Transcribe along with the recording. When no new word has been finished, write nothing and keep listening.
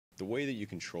the way that you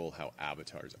control how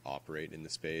avatars operate in the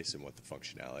space and what the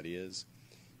functionality is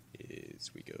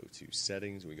we go to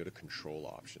settings, we go to control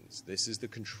options. This is the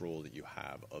control that you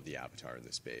have of the avatar in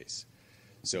the space.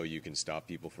 So you can stop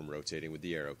people from rotating with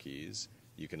the arrow keys.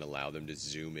 You can allow them to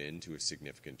zoom in to a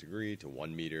significant degree, to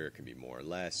 1 meter, it can be more or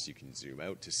less. You can zoom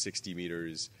out to 60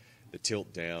 meters, the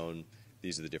tilt down.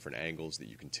 These are the different angles that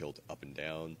you can tilt up and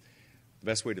down. The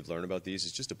best way to learn about these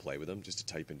is just to play with them, just to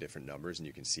type in different numbers, and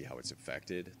you can see how it's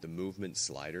affected. The movement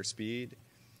slider speed,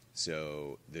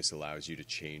 so this allows you to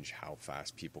change how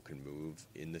fast people can move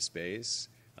in the space.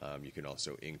 You can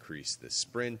also increase the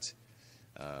sprint,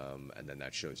 and then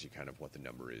that shows you kind of what the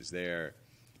number is there.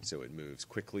 So it moves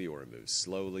quickly or it moves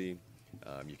slowly.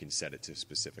 You can set it to a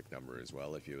specific number as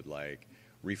well if you would like.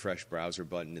 Refresh browser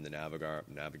button in the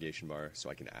navigation bar, so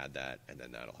I can add that, and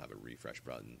then that'll have a refresh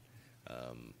button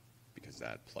because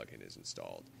that plugin is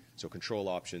installed. So control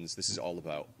options, this is all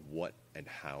about what and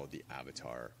how the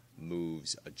avatar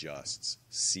moves, adjusts,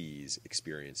 sees,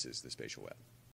 experiences the spatial web.